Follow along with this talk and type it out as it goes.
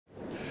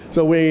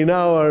So we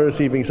now are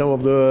receiving some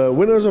of the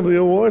winners of the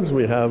awards.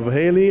 We have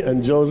Haley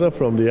and Joseph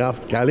from the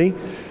Aft Galley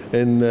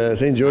in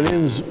St.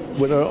 Julian's,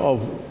 winner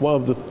of one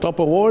of the top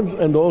awards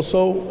and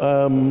also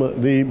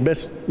the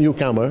Best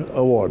Newcomer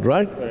award,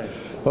 right?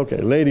 Okay,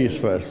 ladies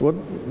first. What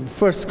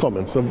first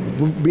comments of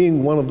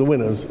being one of the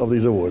winners of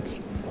these awards?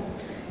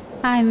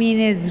 I mean,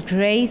 it's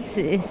great.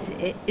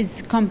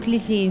 It's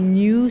completely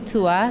new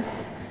to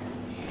us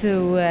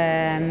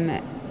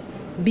to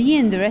be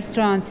in the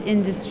restaurant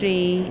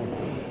industry.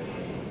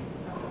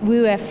 We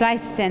were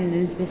flight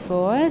attendants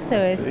before, so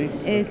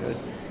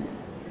it's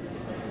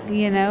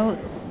you know,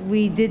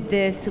 we did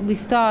this. We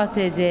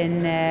started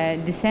in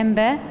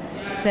December,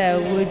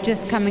 so we're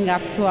just coming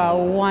up to our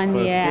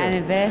 1-year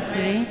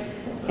anniversary.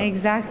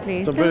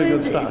 Exactly. It's a very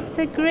good start. It's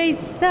a great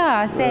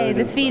start.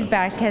 The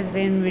feedback has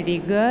been really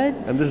good.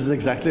 And this is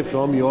exactly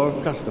from your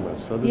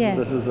customers. So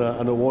this is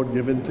an award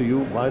given to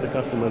you by the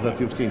customers that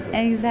you've seen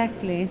today.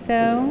 Exactly.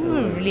 So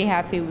we're really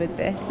happy with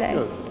this.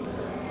 Good.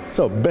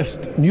 So,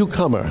 Best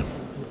Newcomer.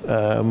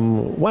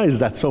 Why is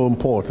that so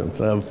important?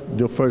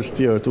 Your first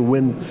year to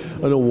win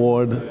an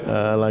award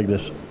like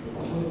this?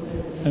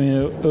 I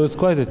mean, it was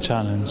quite a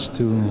challenge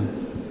to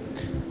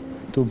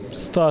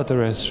start a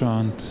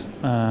restaurant.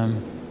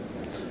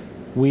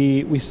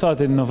 We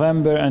started in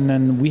November, and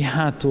then we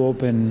had to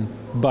open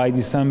by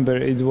December.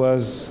 It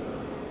was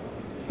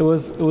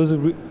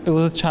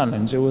a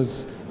challenge. It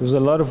was a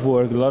lot of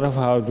work, a lot of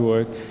hard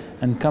work,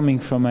 and coming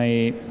from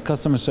a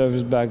customer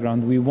service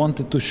background, we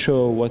wanted to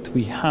show what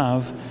we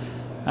have.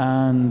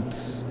 And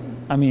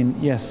I mean,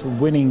 yes,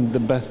 winning the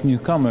Best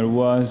Newcomer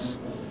was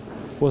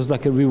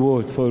like a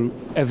reward for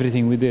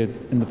everything we did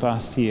in the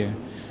past year.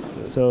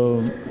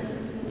 So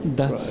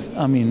that's,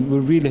 I mean, we're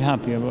really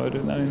happy about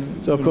it. I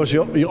mean, so of course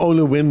you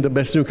only win the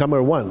Best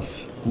Newcomer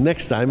once.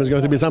 Next time is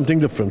going to be something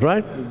different,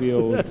 right? We'll be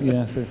old,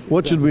 yes.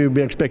 What should we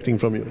be expecting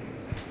from you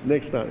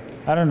next time?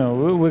 I don't know.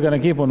 We're going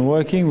to keep on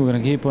working. We're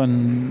going to keep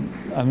on,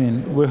 I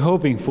mean, we're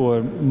hoping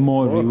for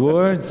more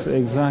rewards,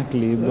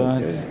 exactly.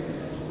 But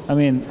I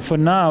mean, for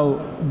now,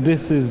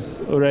 this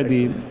is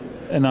already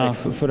enough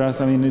for us.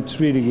 I mean, it's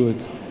really good.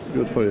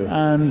 Good for you.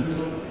 And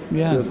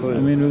yes, I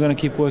mean, we're going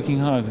to keep working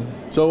hard.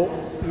 So,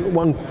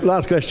 one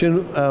last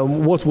question.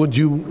 What would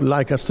you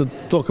like us to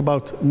talk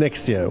about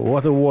next year?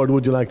 What award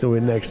would you like to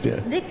win next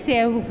year? Next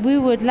year, we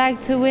would like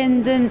to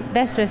win the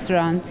Best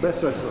Restaurant.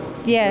 Best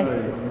Restaurant?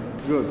 Yes.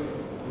 Good.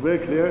 Very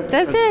clear.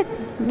 That's it.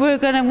 We're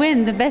going to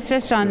win the Best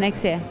Restaurant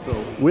next year.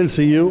 So we'll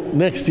see you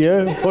next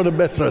year for the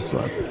Best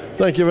Restaurant.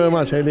 Thank you very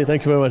much, Haley.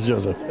 Thank you very much,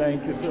 Joseph.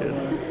 Thank you so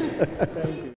much.